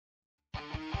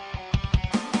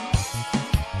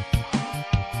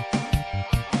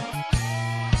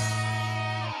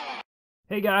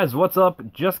Hey guys, what's up?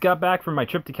 Just got back from my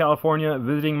trip to California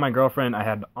visiting my girlfriend. I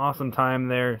had an awesome time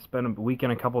there, spent a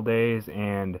weekend, a couple days,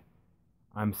 and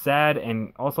I'm sad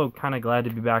and also kind of glad to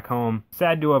be back home.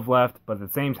 Sad to have left, but at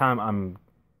the same time, I'm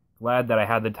glad that I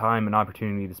had the time and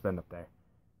opportunity to spend up there.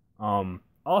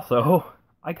 Also,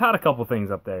 I got a couple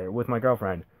things up there with my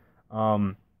girlfriend.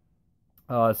 Um,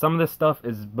 some of this stuff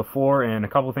is before, and a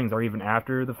couple things are even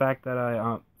after the fact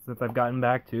that since I've gotten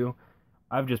back too.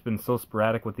 I've just been so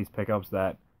sporadic with these pickups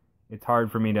that it's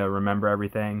hard for me to remember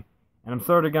everything. And I'm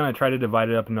sort of going to try to divide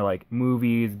it up into like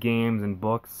movies, games, and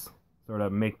books. Sort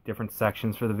of make different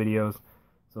sections for the videos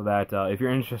so that if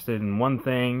you're interested in one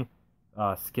thing,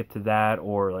 skip to that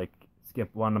or like skip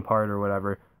one part or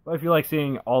whatever. But if you like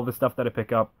seeing all the stuff that I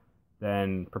pick up,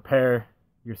 then prepare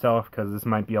yourself because this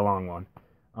might be a long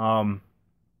one.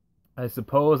 I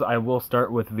suppose I will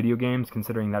start with video games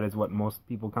considering that is what most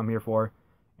people come here for.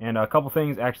 And a couple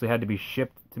things actually had to be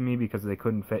shipped to me because they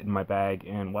couldn't fit in my bag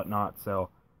and whatnot. So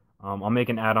I'll make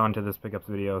an add-on to this pickups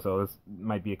video, so this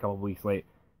might be a couple weeks late.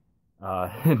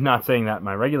 Not saying that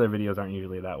my regular videos aren't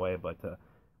usually that way, but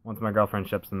once my girlfriend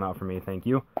ships them out for me, thank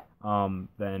you,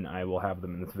 then I will have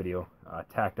them in this video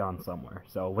tacked on somewhere.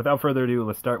 So without further ado,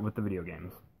 let's start with the video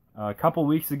games. A couple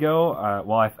weeks ago,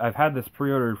 well, I've had this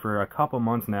pre-ordered for a couple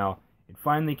months now. It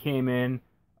finally came in,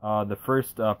 the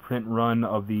first print run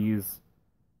of these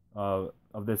of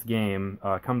this game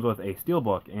comes with a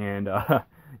steelbook, and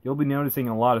you'll be noticing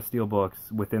a lot of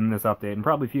steelbooks within this update, and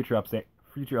probably future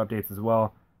updates as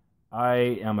well.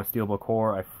 I am a steelbook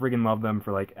whore. I friggin' love them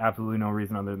for like absolutely no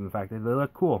reason other than the fact that they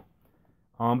look cool.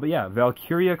 But yeah,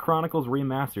 Valkyria Chronicles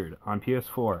Remastered on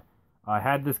PS4. I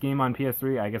had this game on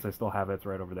PS3. I guess I still have it. It's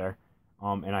right over there.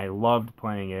 And I loved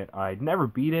playing it. I never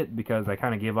beat it because I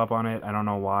kind of gave up on it. I don't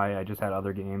know why. I just had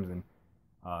other games, and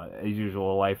as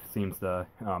usual, life seems to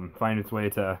find its way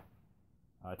to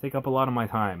take up a lot of my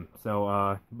time.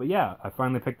 So, but yeah, I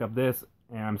finally picked up this,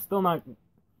 and I'm still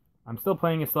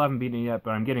playing it, still haven't beaten it yet,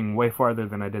 but I'm getting way farther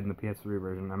than I did in the PS3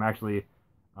 version. I'm actually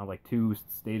like 2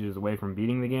 stages away from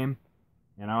beating the game,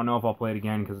 and I don't know if I'll play it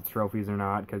again because it's trophies or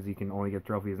not, because you can only get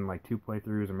trophies in like 2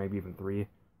 playthroughs or maybe even 3.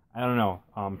 I don't know.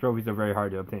 Trophies are very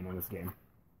hard to obtain in this game.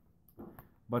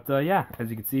 But yeah, as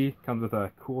you can see, it comes with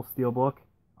a cool steelbook.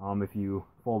 If you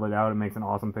fold it out, it makes an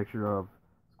awesome picture of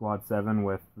Squad 7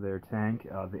 with their tank,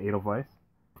 the Edelweiss.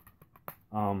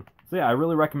 So yeah, I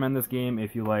really recommend this game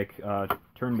if you like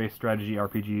turn-based strategy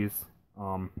RPGs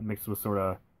mixed with sort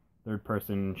of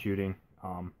third-person shooting.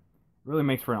 Really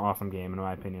makes for an awesome game, in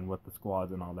my opinion, with the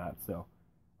squads and all that. So,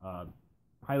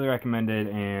 highly recommended,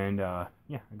 and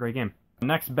yeah, a great game. The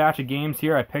next batch of games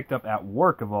here I picked up at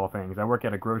work, of all things. I work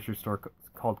at a grocery store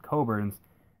called Coburn's.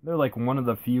 They're like one of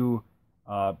the few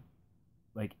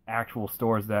like actual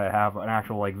stores that have an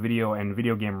actual like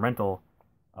video game rental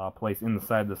place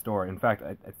inside the store. In fact,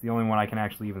 it's the only one I can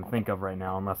actually even think of right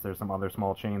now, unless there's some other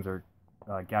small chains or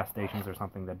gas stations or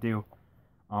something that do.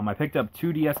 I picked up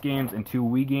 2 DS games and 2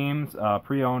 Wii games,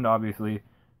 pre-owned obviously,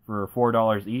 for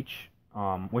 $4 each,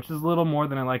 which is a little more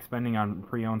than I like spending on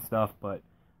pre-owned stuff, but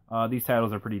these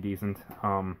titles are pretty decent.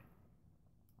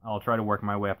 I'll try to work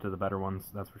my way up to the better ones,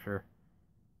 that's for sure.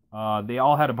 They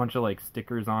all had a bunch of like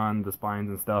stickers on the spines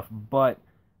and stuff, but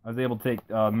I was able to take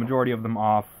the majority of them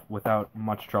off without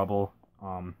much trouble.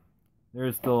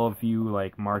 There's still a few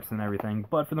like marks and everything,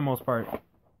 but for the most part,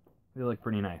 they look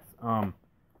pretty nice.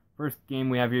 First game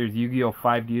we have here is Yu-Gi-Oh!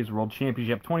 5Ds World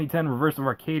Championship 2010 Reverse of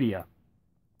Arcadia.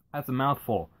 That's a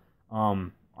mouthful.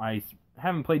 I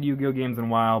haven't played Yu-Gi-Oh! Games in a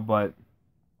while, but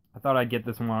I thought I'd get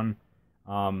this one.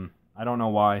 I don't know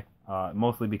why.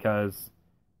 Mostly because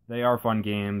they are fun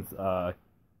games.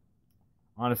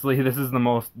 Honestly, this is the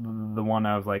one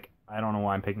I was like, I don't know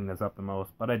why I'm picking this up the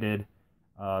most, but I did.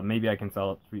 Maybe I can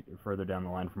sell it further down the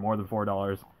line for more than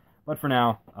 $4, but for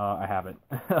now, I have it.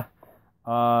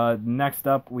 Next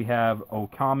up, we have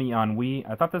Okami on Wii.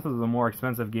 I thought this was a more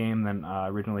expensive game than I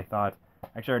originally thought.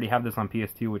 Actually, I already have this on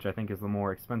PS2, which I think is the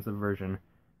more expensive version.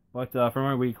 But for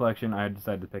my Wii collection, I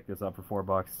decided to pick this up for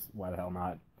 $4. Why the hell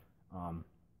not?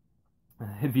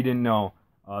 If you didn't know,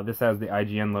 this has the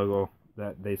IGN logo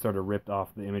that they sort of ripped off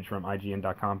the image from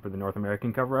IGN.com for the North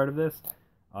American cover art of this.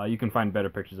 You can find better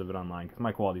pictures of it online, because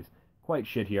my quality's quite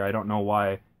shit here. I don't know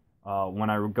why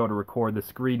when I go to record the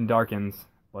screen darkens,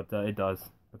 but it does.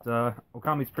 But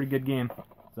Okami's a pretty good game,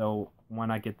 so why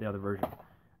not get the other version?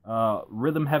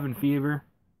 Rhythm Heaven Fever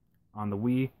on the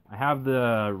Wii. I have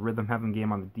the Rhythm Heaven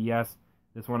game on the DS.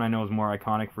 This one I know is more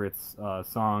iconic for its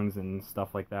songs and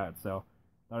stuff like that, so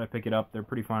thought I'd pick it up. They're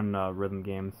pretty fun rhythm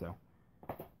games, so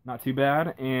not too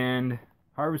bad. And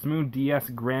Harvest Moon DS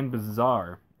Grand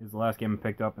Bazaar. is the last game I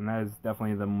picked up, and that is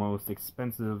definitely the most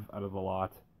expensive out of the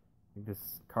lot. I think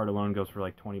this card alone goes for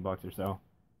like 20 bucks or so.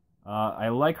 I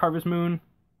like Harvest Moon,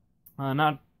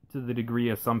 not to the degree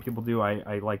as some people do.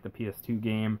 I like the PS2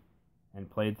 game and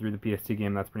played through the PS2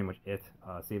 game. That's pretty much it.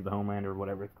 Save the Homeland or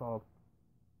whatever it's called.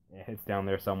 Yeah, it's down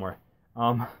there somewhere.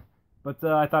 But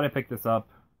I thought I'd pick this up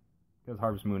because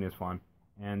Harvest Moon is fun,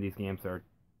 and these games are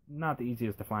not the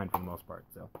easiest to find for the most part.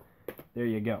 So there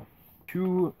you go.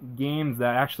 2 games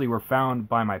that actually were found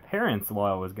by my parents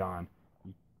while I was gone.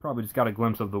 You probably just got a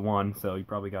glimpse of the one, so you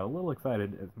probably got a little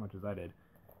excited as much as I did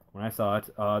when I saw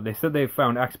it. They said they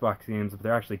found Xbox games, but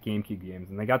they're actually GameCube games,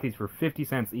 and they got these for 50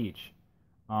 cents each.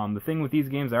 The thing with these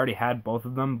games, I already had both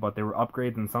of them, but they were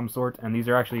upgrades in some sort, and these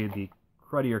are actually the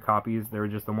cruddier copies. They were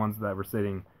just the ones that were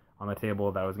sitting on the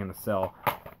table that I was going to sell,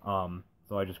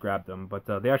 so I just grabbed them. But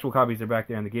the actual copies are back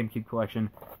there in the GameCube collection.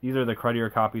 These are the cruddier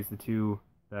copies, the 2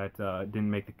 that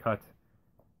didn't make the cut.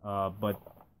 But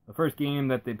the first game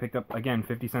that they picked up, again,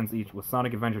 50 cents each, was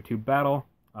Sonic Adventure 2 Battle.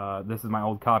 This is my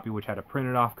old copy, which had a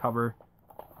printed off cover,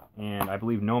 and I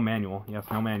believe no manual. Yes,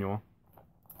 no manual.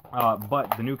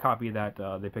 But the new copy that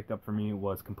they picked up for me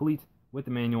was complete with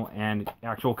the manual and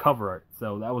actual cover art,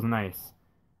 so that was nice.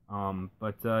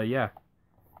 Yeah.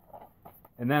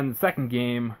 And then the second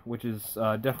game, which is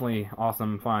definitely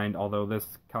awesome find, although this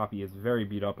copy is very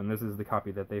beat up, and this is the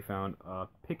copy that they found,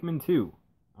 Pikmin 2.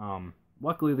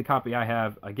 Luckily, the copy I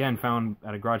have, again, found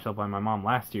at a garage sale by my mom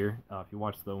last year, if you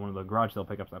watched one of the garage sale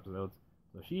pickups episodes,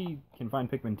 so she can find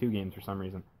Pikmin 2 games for some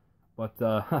reason. But,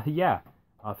 yeah,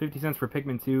 50 cents for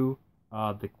Pikmin 2.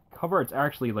 The cover art's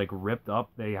actually, like, ripped up.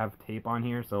 They have tape on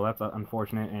here, so that's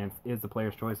unfortunate, and it is the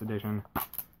Player's Choice Edition.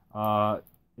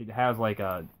 It has, like,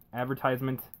 a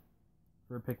advertisement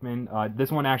for Pikmin. This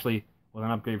one actually was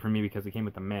an upgrade for me because it came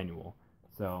with the manual.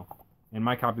 So, and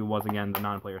my copy was, again, the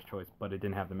non-Player's Choice, but it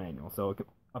didn't have the manual. So it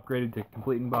upgraded to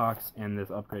Complete in Box, and this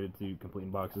upgraded to Complete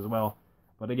in Box as well.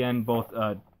 But again, both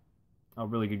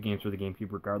really good games for the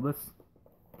GameCube regardless.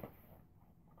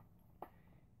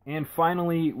 And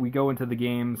finally, we go into the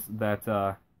games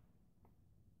that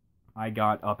I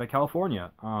got up at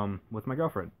California with my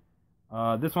girlfriend.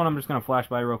 This one I'm just going to flash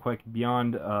by real quick.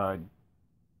 Beyond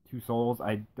Two Souls,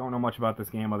 I don't know much about this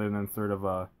game other than sort of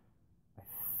a...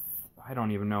 I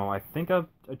don't even know. I think a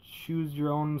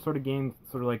choose-your-own sort of game,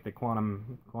 sort of like the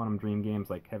Quantum Dream games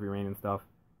like Heavy Rain and stuff.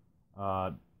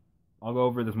 I'll go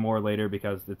over this more later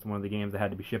because it's one of the games that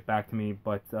had to be shipped back to me,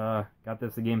 but got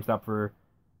this at GameStop for,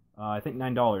 I think,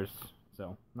 $9,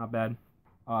 so not bad.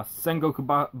 Sengoku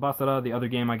Basara, the other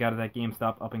game I got at that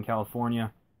GameStop up in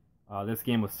California. This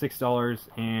game was $6,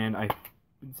 and I've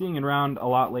been seeing it around a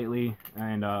lot lately,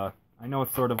 and I know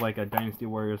it's sort of like a Dynasty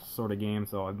Warriors sort of game,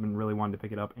 so I've been really wanting to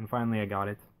pick it up, and finally I got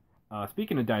it.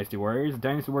 Speaking of Dynasty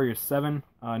Warriors 7,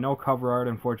 no cover art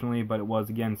unfortunately, but it was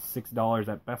again $6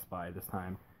 at Best Buy this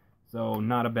time, so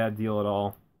not a bad deal at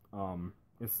all.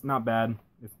 It's not bad.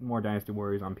 It's more Dynasty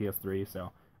Warriors on PS3,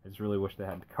 so I just really wish they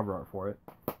had cover art for it.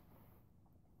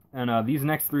 And these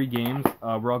next 3 games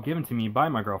were all given to me by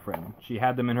my girlfriend. She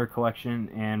had them in her collection,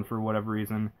 and for whatever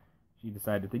reason, she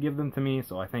decided to give them to me,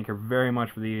 so I thank her very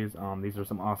much for these. These are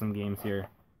some awesome games here.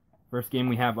 First game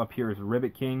we have up here is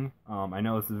Ribbit King. I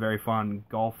know this is a very fun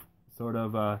golf sort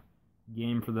of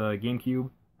game for the GameCube.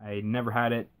 I never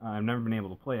had it. I've never been able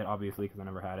to play it, obviously, because I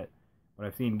never had it. But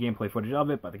I've seen gameplay footage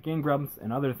of it by the Game Grumps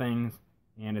and other things,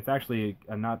 and it's actually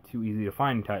a not too easy to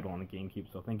find title on the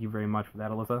GameCube, so thank you very much for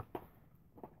that, Alyssa.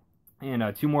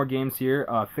 And 2 more games here.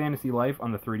 Fantasy Life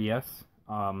on the 3DS.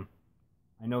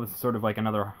 I know this is sort of like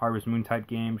another Harvest Moon type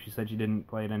game. She said she didn't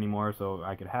play it anymore, so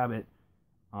I could have it.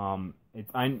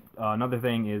 Another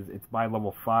thing is it's by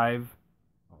Level 5.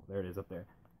 Oh, there it is up there.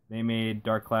 They made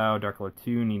Dark Cloud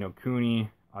 2, Ni no Kuni,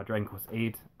 Dragon Quest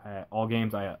 8. All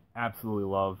games I absolutely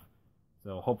love.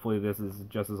 So hopefully this is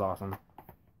just as awesome.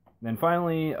 Then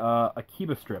finally,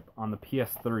 Akiba Strip on the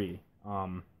PS3.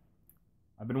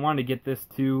 I've been wanting to get this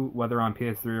too, whether on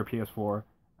PS3 or PS4.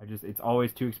 It's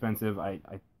always too expensive.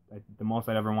 The most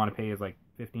I'd ever want to pay is like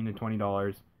 $15 to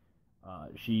 $20.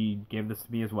 She gave this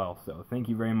to me as well, so thank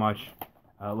you very much.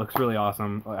 It looks really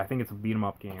awesome. I think it's a beat 'em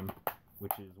up game,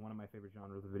 which is one of my favorite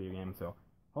genres of video games, so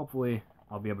hopefully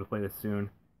I'll be able to play this soon.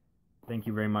 Thank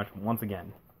you very much once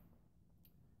again.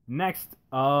 Next,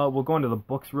 we'll go into the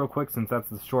books real quick since that's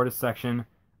the shortest section,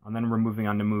 and then we're moving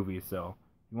on to movies, so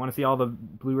if you want to see all the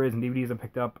Blu-rays and DVDs I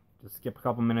picked up, just skip a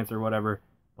couple minutes or whatever,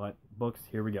 but books,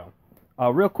 here we go.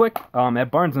 Real quick,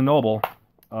 at Barnes & Noble,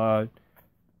 I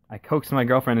coaxed my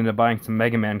girlfriend into buying some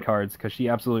Mega Man cards because she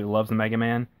absolutely loves Mega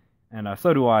Man, and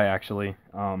so do I, actually.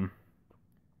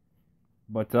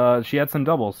 But she had some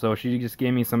doubles, so she just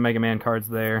gave me some Mega Man cards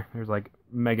there. There's like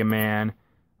Mega Man,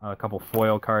 a couple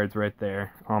foil cards right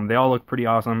there. They all look pretty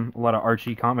awesome. A lot of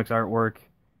Archie Comics artwork,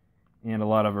 and a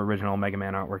lot of original Mega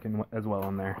Man artwork as well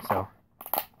in there. So,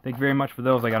 thank you very much for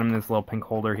those. I got them in this little pink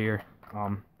holder here.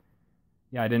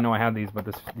 Yeah, I didn't know I had these, but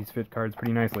these fit cards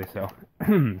pretty nicely. So,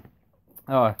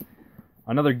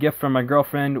 another gift from my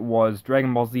girlfriend was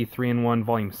Dragon Ball Z 3-in-1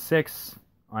 Volume 6.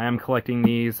 I am collecting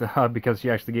these because she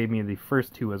actually gave me the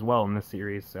first two as well in this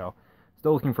series. So,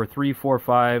 still looking for 3, 4,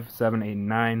 5, 7, 8, and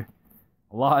 9.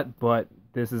 A lot, but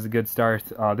this is a good start.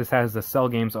 This has the Cell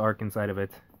Games arc inside of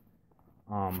it.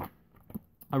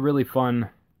 A really fun...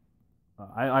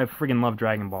 I freaking love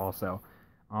Dragon Ball, so...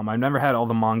 I've never had all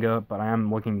the manga, but I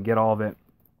am looking to get all of it.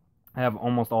 I have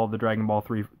almost all of the Dragon Ball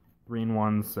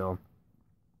 3-in-1s, so...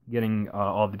 Getting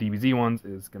all the DBZ ones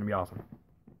is going to be awesome.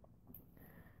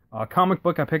 Comic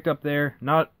book I picked up there.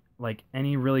 Not like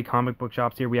any really comic book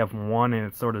shops here. We have one, and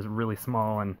it's sort of really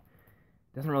small, and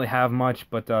doesn't really have much,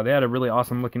 but they had a really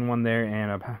awesome looking one there,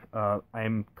 and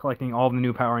I'm collecting all the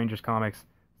new Power Rangers comics.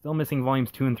 Still missing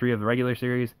volumes 2 and 3 of the regular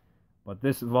series, but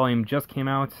this volume just came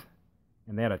out,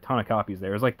 and they had a ton of copies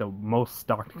there. It was like the most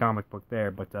stocked comic book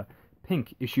there, but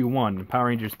Pink, issue 1, Power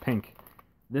Rangers Pink.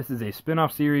 This is a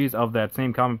spin-off series of that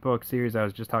same comic book series I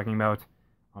was just talking about.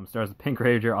 Stars the Pink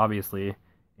Ranger, obviously,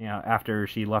 after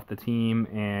she left the team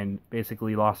and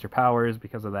basically lost her powers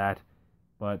because of that,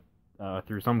 but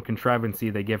through some contrivancy,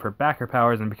 they give her back her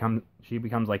powers and she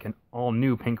becomes like an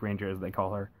all-new Pink Ranger, as they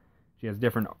call her. She has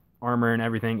different armor and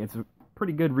everything. It's a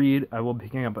pretty good read. I will be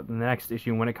picking up the next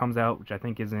issue when it comes out, which I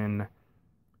think is in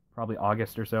probably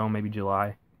August or so, maybe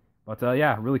July. But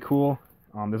yeah, really cool.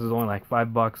 This is only like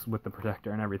 $5 with the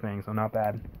protector and everything, so not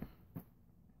bad.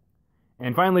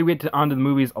 And finally, we get onto the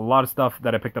movies. A lot of stuff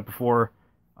that I picked up before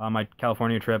my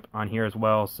California trip on here as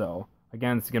well, so...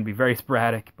 Again, it's going to be very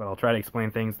sporadic, but I'll try to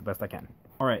explain things the best I can.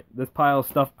 Alright, this pile of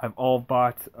stuff I've all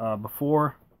bought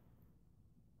before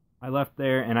I left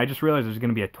there, and I just realized there's going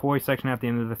to be a toy section at the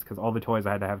end of this, because all the toys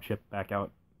I had to have shipped back out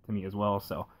to me as well,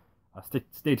 so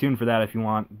stay tuned for that if you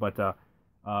want. But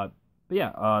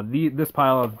yeah, this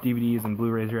pile of DVDs and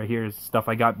Blu-rays right here is stuff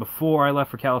I got before I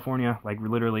left for California, like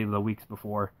literally the weeks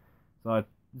before, so I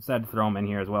decided to throw them in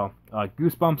here as well.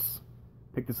 Goosebumps,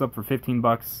 picked this up for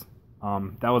 $15.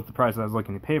 That was the price I was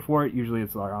looking to pay for it. Usually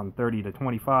it's around 30 to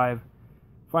 25.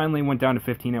 Finally went down to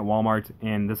 15 at Walmart,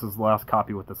 and this is the last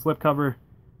copy with the slipcover.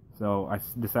 So I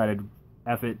decided,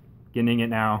 F it, getting it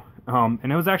now.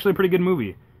 And it was actually a pretty good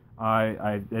movie.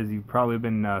 As you've probably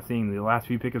been seeing the last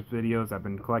few pickups videos, I've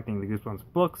been collecting the Goosebumps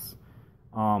books.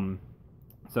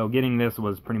 So getting this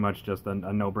was pretty much just a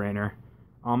no-brainer.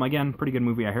 Again, pretty good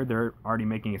movie. I heard they're already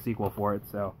making a sequel for it,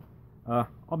 so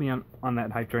I'll be on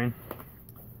that hype train.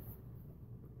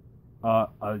 A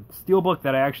steelbook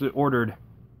that I actually ordered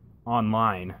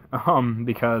online,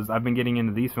 because I've been getting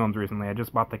into these films recently. I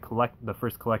just bought the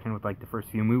first collection with like the first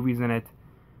few movies in it,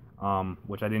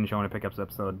 which I didn't show in a pickups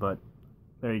episode, but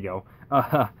there you go.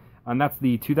 And that's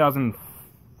the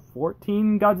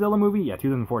 2014 Godzilla movie. Yeah,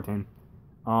 2014.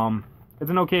 It's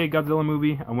an okay Godzilla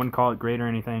movie. I wouldn't call it great or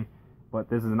anything, but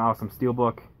this is an awesome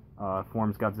steelbook.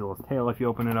 Forms Godzilla's tail if you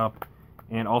open it up,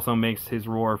 and also makes his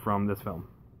roar from this film.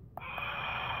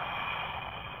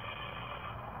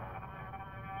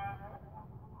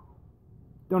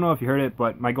 Don't know if you heard it,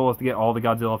 but my goal is to get all the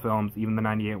Godzilla films, even the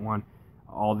 '98 one,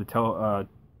 all the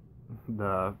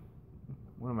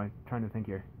what am I trying to think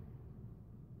here?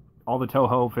 All the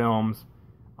Toho films,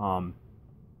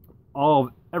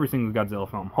 every single Godzilla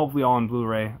film. Hopefully all on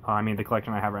Blu-ray. I mean, the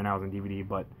collection I have right now is in DVD,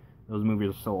 but those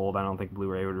movies are so old, I don't think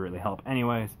Blu-ray would really help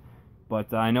anyways.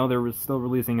 But I know they're still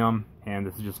releasing them, and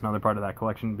this is just another part of that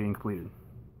collection being completed.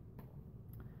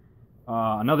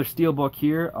 Another steelbook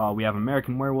here. We have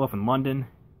American Werewolf in London.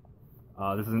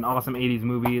 This is an awesome 80s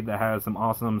movie that has some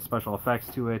awesome special effects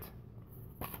to it.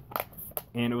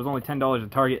 And it was only $10 at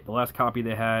Target, the last copy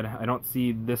they had. I don't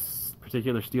see this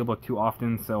particular steelbook too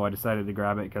often, so I decided to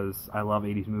grab it because I love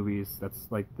 80s movies. That's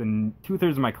like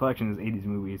two-thirds of my collection is 80s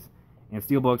movies. And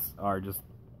steelbooks are just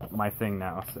my thing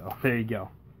now, so there you go.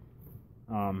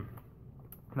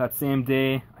 That same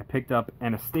day, I picked up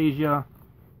Anastasia.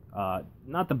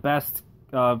 Not the best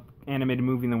animated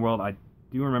movie in the world. I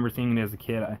do remember seeing it as a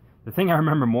kid. The thing I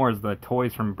remember more is the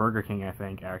toys from Burger King, I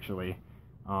think, actually.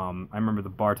 I remember the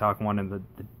Bartok one and the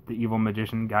evil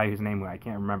magician guy whose name I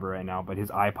can't remember right now, but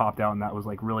his eye popped out and that was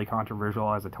like really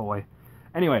controversial as a toy.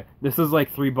 Anyway, this is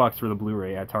like $3 for the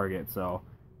Blu-ray at Target, so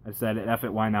I said, F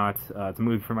it, why not? It's a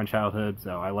movie from my childhood,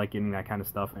 so I like getting that kind of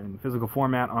stuff in physical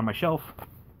format on my shelf.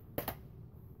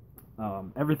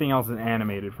 Everything else is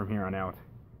animated from here on out.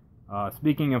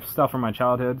 Speaking of stuff from my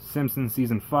childhood, Simpsons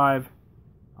Season 5.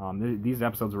 These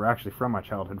episodes were actually from my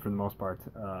childhood for the most part.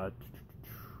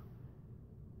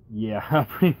 Yeah,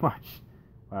 pretty much.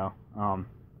 Wow.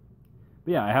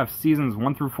 But yeah, I have seasons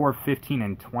 1 through 4, 15,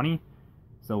 and 20.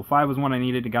 So 5 was one I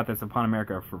needed. I got this upon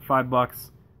America for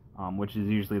 $5, which is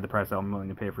usually the price I'm willing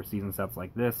to pay for season sets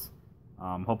like this.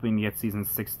 Hoping to get seasons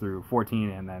 6 through 14,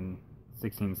 and then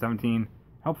 16 and 17.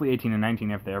 Hopefully 18 and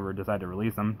 19 if they ever decide to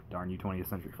release them. Darn you, 20th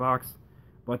Century Fox.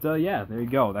 But yeah, there you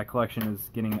go. That collection is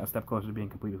getting a step closer to being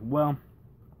complete as well.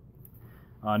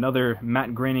 Another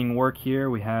matte graining work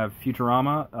here. We have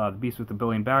Futurama, The Beast with a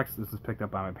Billion Backs. This was picked up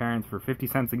by my parents for 50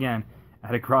 cents again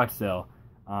at a garage sale.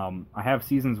 I have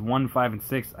seasons 1, 5, and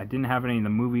 6. I didn't have any of the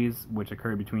movies, which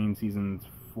occurred between seasons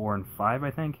 4 and 5,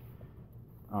 I think.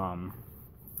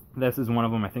 This is one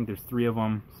of them. I think there's 3 of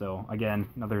them. So, again,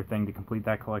 another thing to complete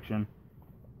that collection.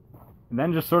 And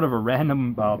then just sort of a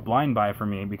random blind buy for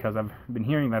me, because I've been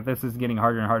hearing that this is getting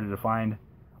harder and harder to find.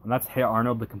 And that's Hey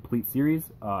Arnold, the complete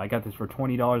series. I got this for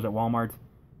 $20 at Walmart.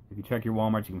 If you check your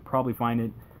Walmart, you can probably find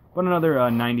it. But another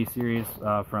 90s series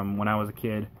from when I was a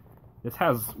kid. This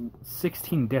has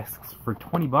 16 discs for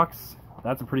 20 bucks.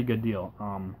 That's a pretty good deal.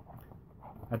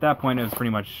 At that point, it was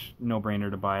pretty much no-brainer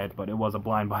to buy it, but it was a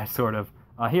blind buy, sort of.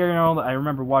 Here, you know, I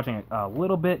remember watching it a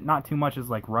little bit, not too much as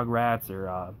like Rugrats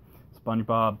or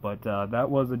SpongeBob, but that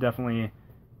was definitely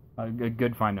a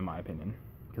good find in my opinion,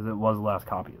 because it was the last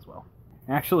copy as well.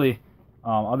 Actually,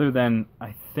 other than,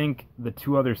 I think, the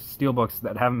 2 other steelbooks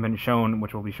that haven't been shown,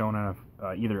 which will be shown in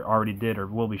either already did or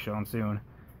will be shown soon,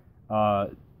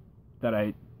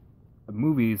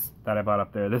 movies that I bought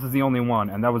up there, this is the only one,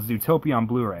 and that was Zootopia on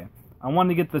Blu-ray. I wanted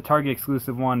to get the Target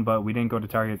exclusive one, but we didn't go to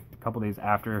Target a couple days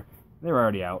after. They were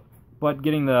already out. But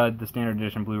getting the standard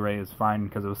edition Blu-ray is fine,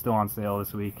 because it was still on sale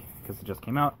this week, because it just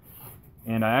came out.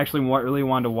 And I actually really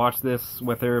wanted to watch this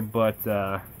with her, but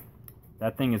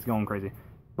that thing is going crazy.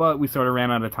 But we sort of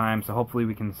ran out of time, so hopefully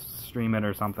we can stream it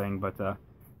or something. But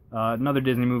another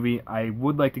Disney movie, I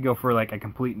would like to go for like a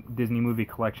complete Disney movie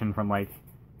collection from like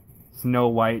Snow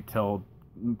White till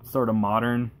sort of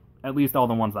modern. At least all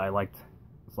the ones I liked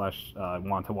 /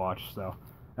 want to watch. So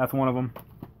that's one of them.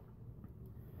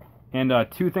 And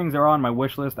 2 things are on my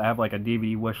wish list. I have like a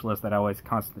DVD wish list that I always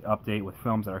constantly update with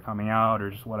films that are coming out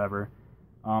or just whatever.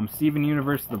 Steven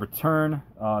Universe: The Return.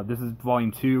 This is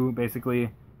volume 2,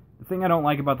 basically. The thing I don't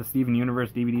like about the Steven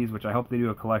Universe DVDs, which I hope they do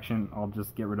a collection, I'll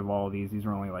just get rid of all of these. These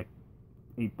are only like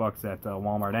 $8 at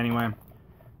Walmart anyway.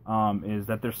 Is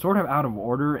that they're sort of out of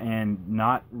order and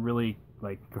not really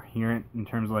like coherent in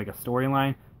terms of like a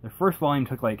storyline. The first volume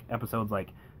took like episodes like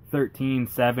 13,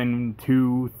 7,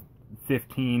 2,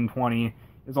 15, 20.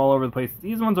 It's all over the place.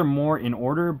 These ones are more in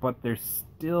order, but they're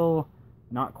still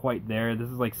not quite there. This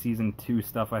is like season 2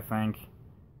 stuff, I think.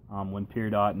 When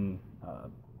Peridot and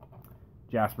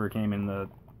Jasper came in the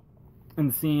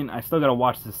scene. I still gotta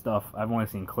watch this stuff. I've only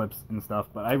seen clips and stuff,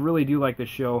 but I really do like this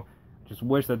show. I just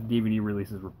wish that the DVD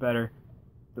releases were better.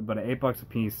 But at $8 a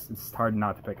piece, it's hard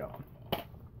not to pick up.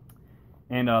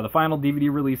 And the final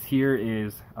DVD release here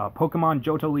is Pokemon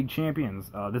Johto League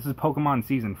Champions. This is Pokemon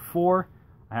Season 4.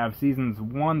 I have Seasons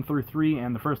 1 through 3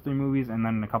 and the first 3 movies, and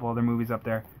then a couple other movies up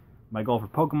there. My goal for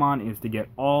Pokemon is to get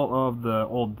all of the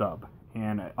old dub.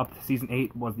 And up to Season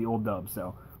 8 was the old dub,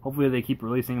 so hopefully they keep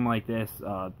releasing them like this.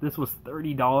 This was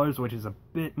 $30, which is a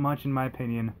bit much in my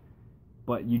opinion.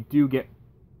 But you do get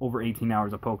over 18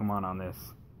 hours of Pokemon on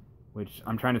this. Which,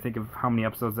 I'm trying to think of how many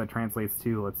episodes that translates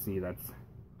to. Let's see, that's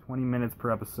 20 minutes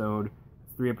per episode,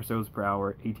 3 episodes per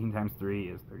hour, 18 times 3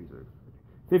 is 36.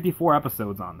 54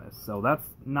 episodes on this, so that's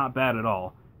not bad at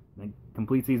all. Like,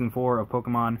 complete Season 4 of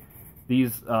Pokemon.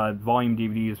 These volume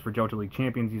DVDs for Johto League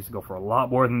Champions used to go for a lot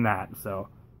more than that, so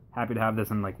happy to have this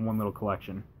in like one little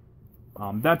collection.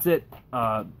 That's it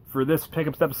for this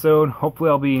Pickups episode. Hopefully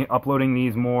I'll be uploading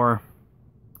these more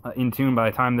in tune. By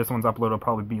the time this one's uploaded, it'll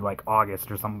probably be like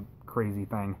August or some crazy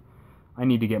thing. I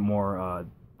need to get more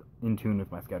in tune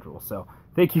with my schedule. So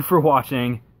thank you for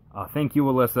watching. Thank you,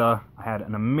 Alyssa. I had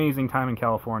an amazing time in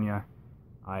California.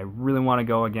 I really want to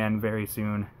go again very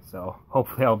soon, so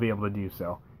hopefully I'll be able to do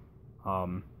so.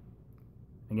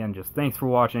 Again, just thanks for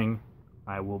watching.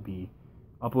 I will be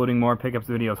uploading more Pickups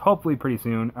videos hopefully pretty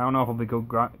soon. I don't know if I'll be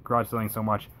garage selling so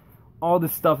much. All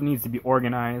this stuff needs to be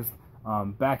organized.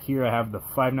 Back here I have the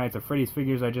Five Nights at Freddy's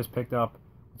figures I just picked up,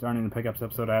 which aren't in the Pickups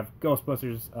episode. I have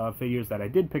Ghostbusters figures that I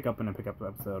did pick up in a Pickups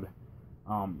episode.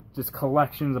 Just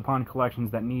collections upon collections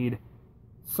that need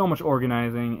so much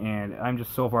organizing, and I'm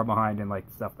just so far behind in like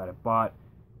stuff that I bought.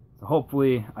 So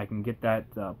hopefully I can get that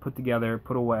put together,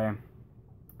 put away,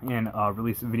 and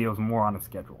release videos more on a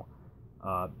schedule.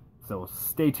 So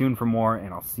stay tuned for more,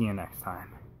 and I'll see you next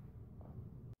time.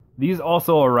 These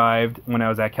also arrived when I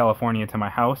was at California to my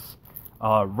house.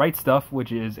 Right Stuff,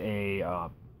 which is a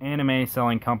anime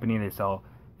selling company. They sell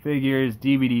figures,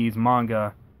 DVDs,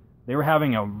 manga. They were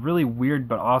having a really weird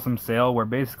but awesome sale where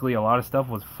basically a lot of stuff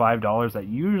was $5 that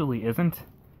usually isn't.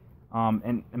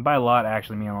 And by a lot, I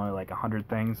actually mean only like 100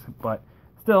 things, but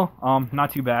still,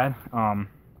 not too bad.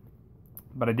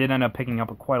 But I did end up picking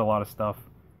up quite a lot of stuff.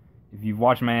 If you've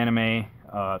watched my anime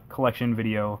collection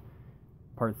video,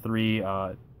 part 3,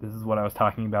 this is what I was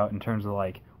talking about in terms of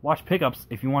like watch pickups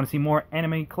if you want to see more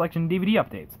anime collection DVD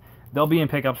updates. They'll be in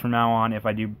pickups from now on if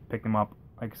I do pick them up.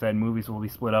 Like I said, movies will be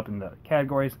split up into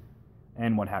categories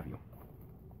and what have you.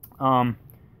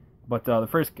 But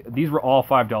these were all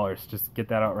 $5. Just get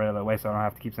that out right out of the way so I don't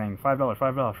have to keep saying $5,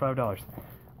 $5,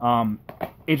 $5.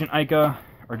 Agent Ica,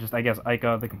 or just I guess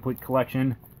Ica, the complete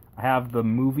collection. I have the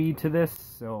movie to this,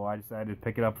 so I decided to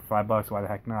pick it up for $5. Why the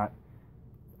heck not?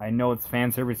 I know it's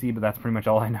fan servicey, but that's pretty much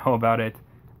all I know about it.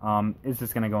 It's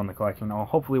just gonna go in the collection. I'll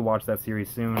hopefully watch that series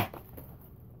soon.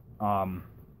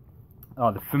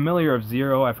 The Familiar of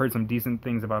Zero. I've heard some decent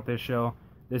things about this show.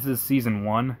 This is season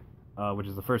 1. Which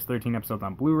is the first 13 episodes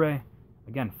on Blu-ray.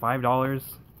 Again, $5.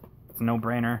 It's a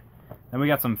no-brainer. Then we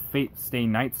got some Fate Stay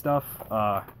Night stuff.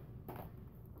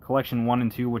 Collection 1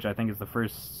 and 2, which I think is the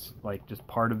first, like, just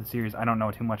part of the series. I don't know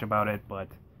too much about it, but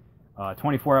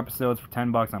 24 episodes for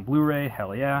 $10 on Blu-ray.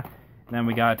 Hell yeah. And then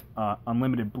we got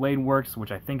Unlimited Blade Works,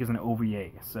 which I think is an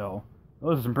OVA. So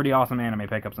those are some pretty awesome anime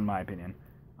pickups in my opinion.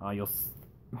 You'll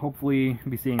hopefully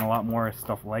be seeing a lot more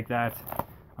stuff like that.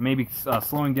 I may be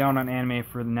slowing down on anime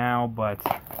for now, but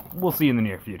we'll see in the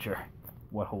near future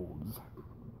what holds.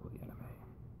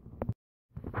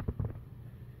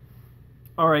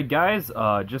 Alright guys,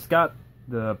 just got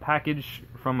the package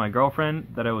from my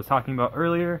girlfriend that I was talking about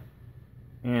earlier,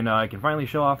 and I can finally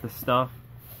show off the stuff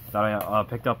that I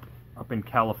picked up in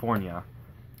California.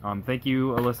 Thank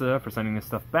you, Alyssa, for sending this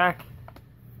stuff back.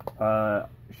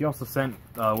 She also sent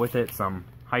with it some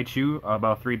Haichu,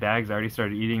 about 3 bags. I already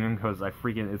started eating them because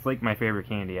it's like my favorite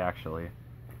candy, actually.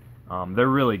 They're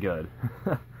really good.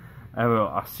 I have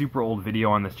a super old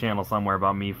video on this channel somewhere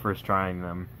about me first trying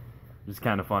them. It's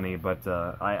kind of funny, but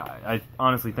I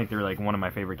honestly think they're like one of my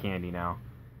favorite candy now.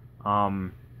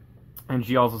 And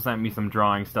she also sent me some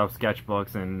drawing stuff,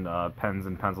 sketchbooks, and pens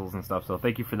and pencils and stuff, so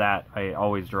thank you for that. I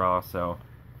always draw, so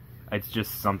it's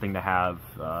just something to have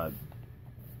to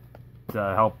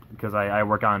help, because I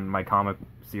work on my comic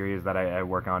series that I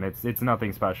work on. It's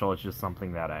nothing special, it's just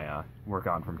something that I work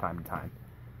on from time to time.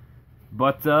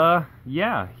 But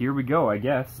yeah, here we go, I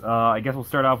guess. I guess we'll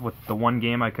start off with the one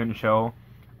game I couldn't show.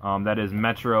 That is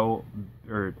Metro,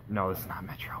 or no, this is not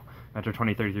Metro. Metro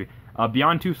 2033.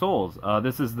 Beyond Two Souls.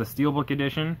 This is the Steelbook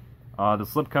edition. The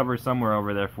slipcover is somewhere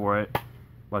over there for it.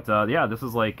 But yeah, this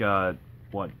is like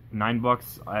what,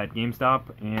 $9 at GameStop,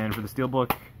 and for the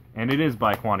Steelbook, and it is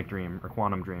by Quantum Dream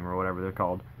or whatever they're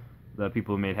called, the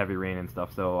people who made Heavy Rain and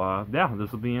stuff. So yeah,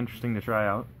 this will be interesting to try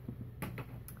out.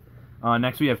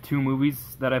 Next we have 2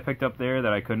 movies that I picked up there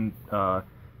that I couldn't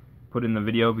put in the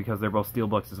video because they're both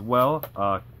Steelbooks as well.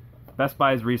 Best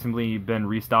Buy has recently been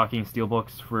restocking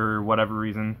Steelbooks for whatever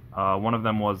reason. One of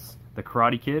them was The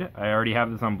Karate Kid. I already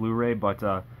have this on Blu-ray, but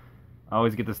I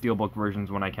always get the Steelbook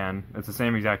versions when I can. It's the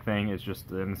same exact thing, it's just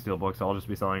in the Steelbook, so I'll just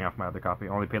be selling off my other copy. I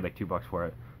only paid like $2 for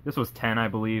it. This was $10, I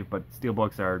believe, but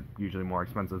Steelbooks are usually more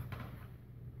expensive.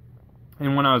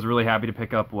 And one I was really happy to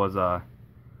pick up was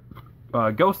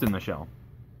Ghost in the Shell.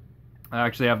 I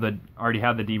actually already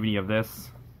have the DVD of this.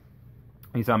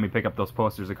 You saw me pick up those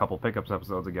posters a couple pickups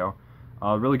episodes ago.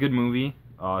 Really good movie.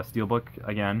 Steelbook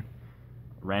again.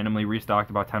 Randomly restocked,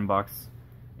 about $10.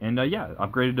 And yeah,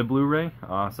 upgraded to Blu-ray.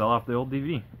 Sell off the old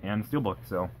DVD and Steelbook,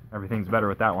 so everything's better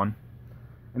with that one.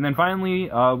 And then finally,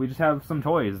 we just have some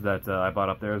toys that I bought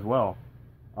up there as well.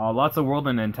 Lots of World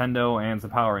of Nintendo and some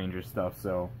Power Rangers stuff,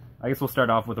 so I guess we'll start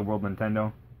off with the World of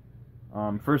Nintendo.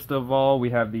 First of all,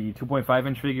 we have the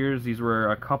 2.5-inch figures. These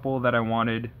were a couple that I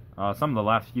wanted. Some of the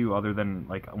last few, other than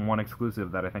like one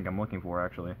exclusive that I think I'm looking for,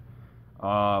 actually.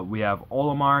 We have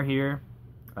Olimar here.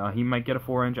 He might get a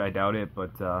 4-inch, I doubt it,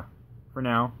 but for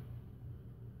now,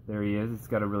 there he is. It's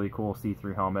got a really cool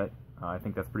see-through helmet. I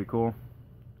think that's pretty cool.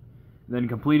 Then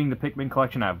completing the Pikmin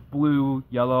collection, I have blue,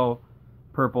 yellow,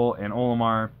 purple, and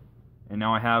Olimar. And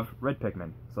now I have red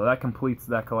Pikmin. So that completes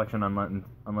that collection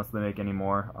unless they make any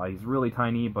more. He's really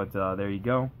tiny, but there you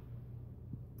go.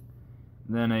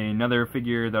 Then another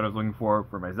figure that I was looking for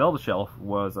my Zelda shelf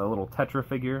was a little Tetra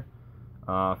figure.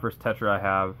 First Tetra I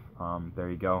have. There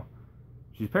you go.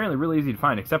 She's apparently really easy to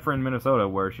find, except for in Minnesota,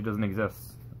 where she doesn't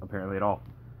exist, apparently, at all.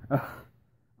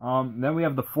 Then we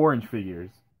have the 4-inch figures.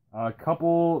 A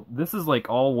couple, this is like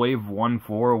all Wave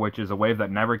 1-4, which is a wave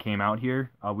that never came out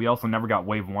here. We also never got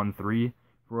Wave 1-3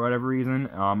 for whatever reason.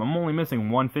 I'm only missing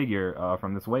one figure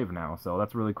from this wave now, so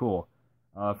that's really cool.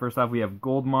 First off, we have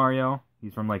Gold Mario.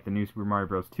 He's from like the new Super Mario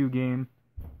Bros. 2 game.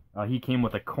 He came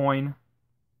with a coin.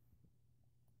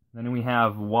 Then we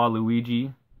have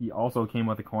Waluigi. He also came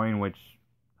with a coin, which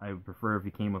I would prefer if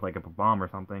he came with like a bomb or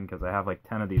something, because I have like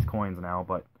 10 of these coins now,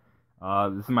 but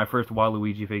this is my first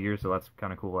Waluigi figure, so that's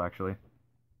kind of cool, actually.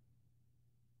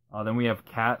 Then we have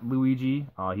Cat Luigi.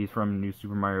 He's from New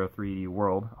Super Mario 3D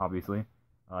World, obviously.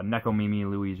 Nekomimi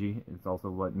Luigi is also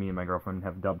what me and my girlfriend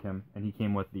have dubbed him, and he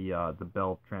came with the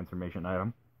bell transformation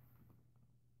item.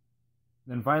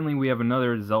 Then finally, we have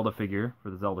another Zelda figure for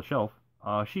the Zelda shelf,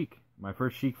 Sheik. My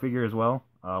first Sheik figure as well.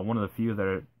 One of the few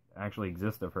that actually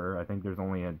exist of her. I think there's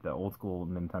only the old school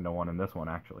Nintendo one and this one,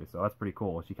 actually, so that's pretty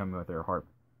cool. She coming with her harp.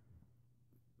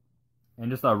 And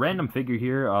just a random figure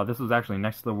here. This was actually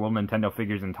next to the World Nintendo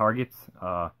figures and Targets.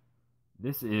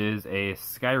 This is a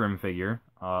Skyrim figure,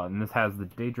 and this has the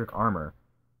Daedric armor.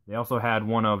 They also had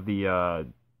one of the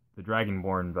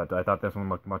Dragonborn, but I thought this one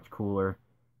looked much cooler.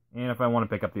 And if I want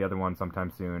to pick up the other one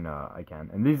sometime soon, I can.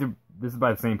 And this is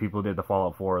by the same people who did the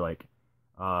Fallout 4, like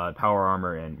Power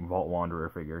Armor and Vault Wanderer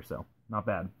figure, so not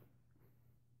bad.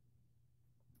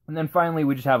 And then finally,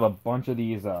 we just have a bunch of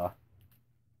these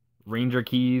Ranger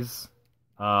keys.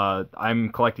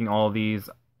 I'm collecting all of these,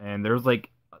 and there's like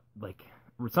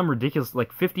some ridiculous,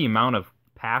 like 50 amount of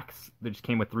packs that just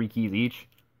came with 3 keys each.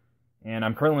 And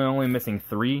I'm currently only missing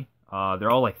 3. They're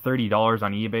all like $30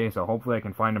 on eBay, so hopefully I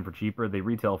can find them for cheaper. They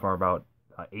retail for about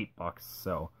 $8,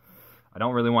 so I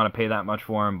don't really want to pay that much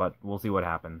for them, but we'll see what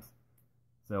happens.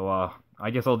 So I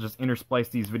guess I'll just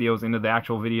intersplice these videos into the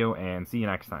actual video, and see you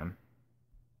next time.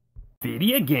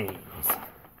 Video games!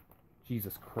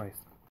 Jesus Christ.